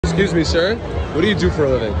Excuse me, sir. What do you do for a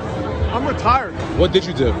living? I'm retired. What did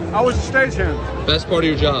you do? I was a stagehand. Best part of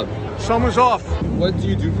your job? Summer's off. What do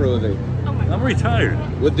you do for a living? I'm retired.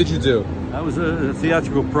 What did you do? I was a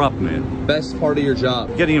theatrical prop man. Best part of your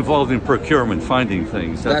job? Getting involved in procurement, finding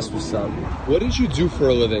things. That's what's up. What did you do for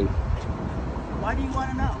a living? Why do you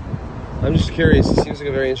want to know? I'm just curious. He seems like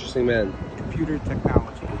a very interesting man. Computer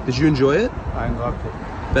technology. Did you enjoy it? I loved it.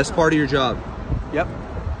 Best part of your job? Yep.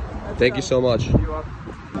 Thank you so much. You're welcome.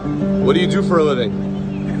 What do you do for a living?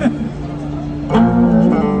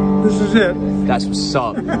 This is it. That's what's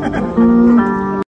up.